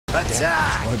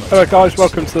Hello guys,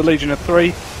 welcome to the Legion of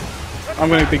Three. I'm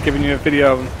going to be giving you a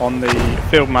video on the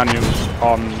field manuals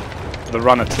on the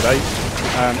runner today.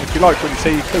 If you like what you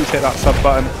see, please hit that sub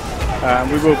button.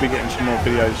 We will be getting some more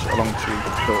videos along to you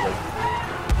shortly.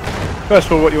 First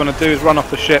of all, what you want to do is run off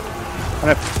the ship and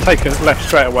then take a left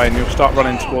straight away, and you'll start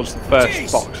running towards the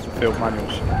first box of the field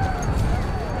manuals.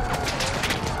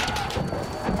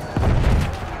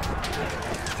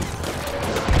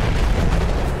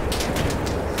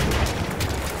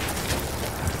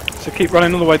 So keep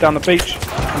running all the way down the beach,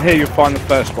 and here you'll find the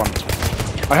first one.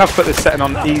 I have put this setting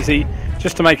on easy,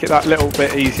 just to make it that little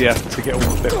bit easier to get all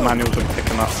the field manuals and pick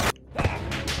them up.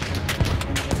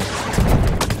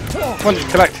 Once you've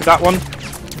collected that one,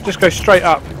 just go straight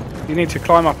up. You need to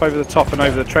climb up over the top and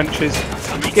over the trenches.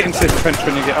 Get into this trench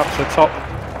when you get up to the top,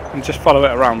 and just follow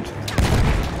it around.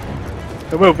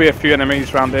 There will be a few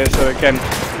enemies around here, so again,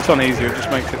 it's on easy, it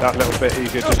just makes it that little bit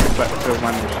easier just to collect the field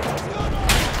manuals.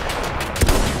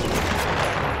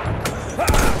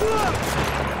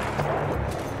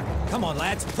 Come on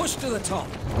lads, push to the top.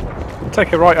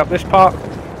 Take it right up this part,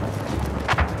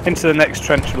 into the next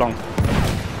trench along.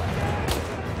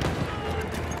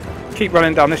 Keep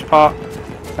running down this part,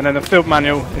 and then the field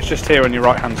manual is just here on your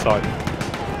right hand side.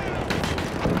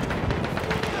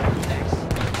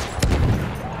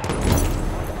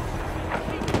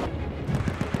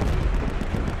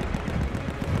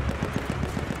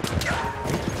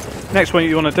 Next one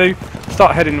you want to do,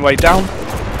 start heading way down,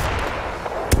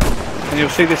 and you'll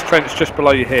see this trench just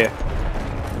below you here.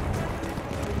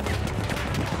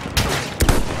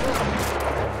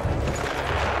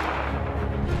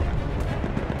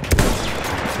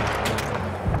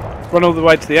 Run all the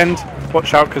way to the end,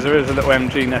 watch out because there is a little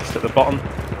MG nest at the bottom.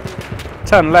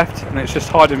 Turn left and it's just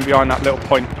hiding behind that little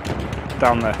point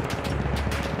down there.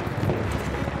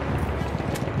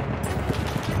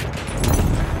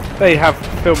 There you have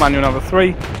field manual number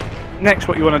 3. Next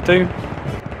what you want to do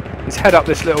is head up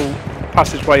this little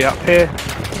passageway up here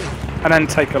and then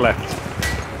take a left.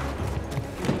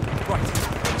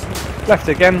 Left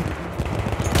again.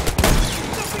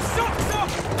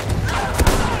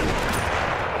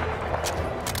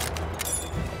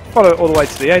 Follow it all the way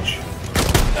to the edge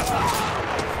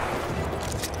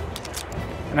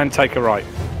and then take a right.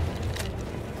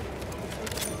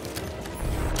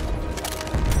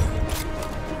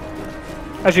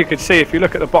 As you can see, if you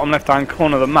look at the bottom left hand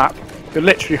corner of the map, you're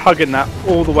literally hugging that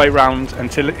all the way round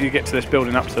until you get to this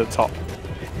building up to the top,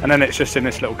 and then it's just in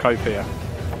this little cove here.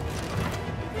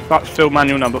 That's field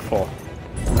manual number 4.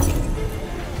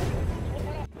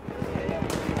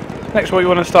 Next, what you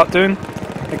want to start doing,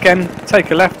 again,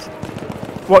 take a left,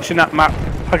 watching that map,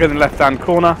 hugging the left hand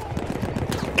corner,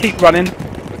 keep running.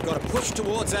 We've got to push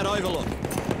towards that overlook.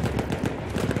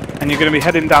 And you're going to be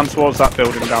heading down towards that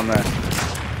building down there.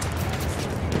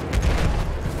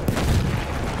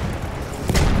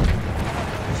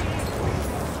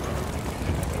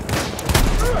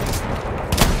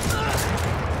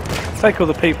 Take all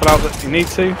the people out that you need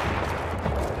to,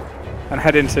 and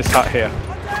head into this hut here.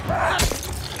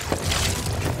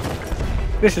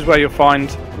 This is where you'll find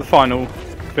the final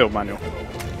field manual.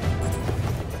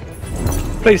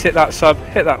 Please hit that sub,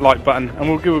 hit that like button, and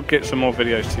we'll get some more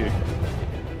videos to you.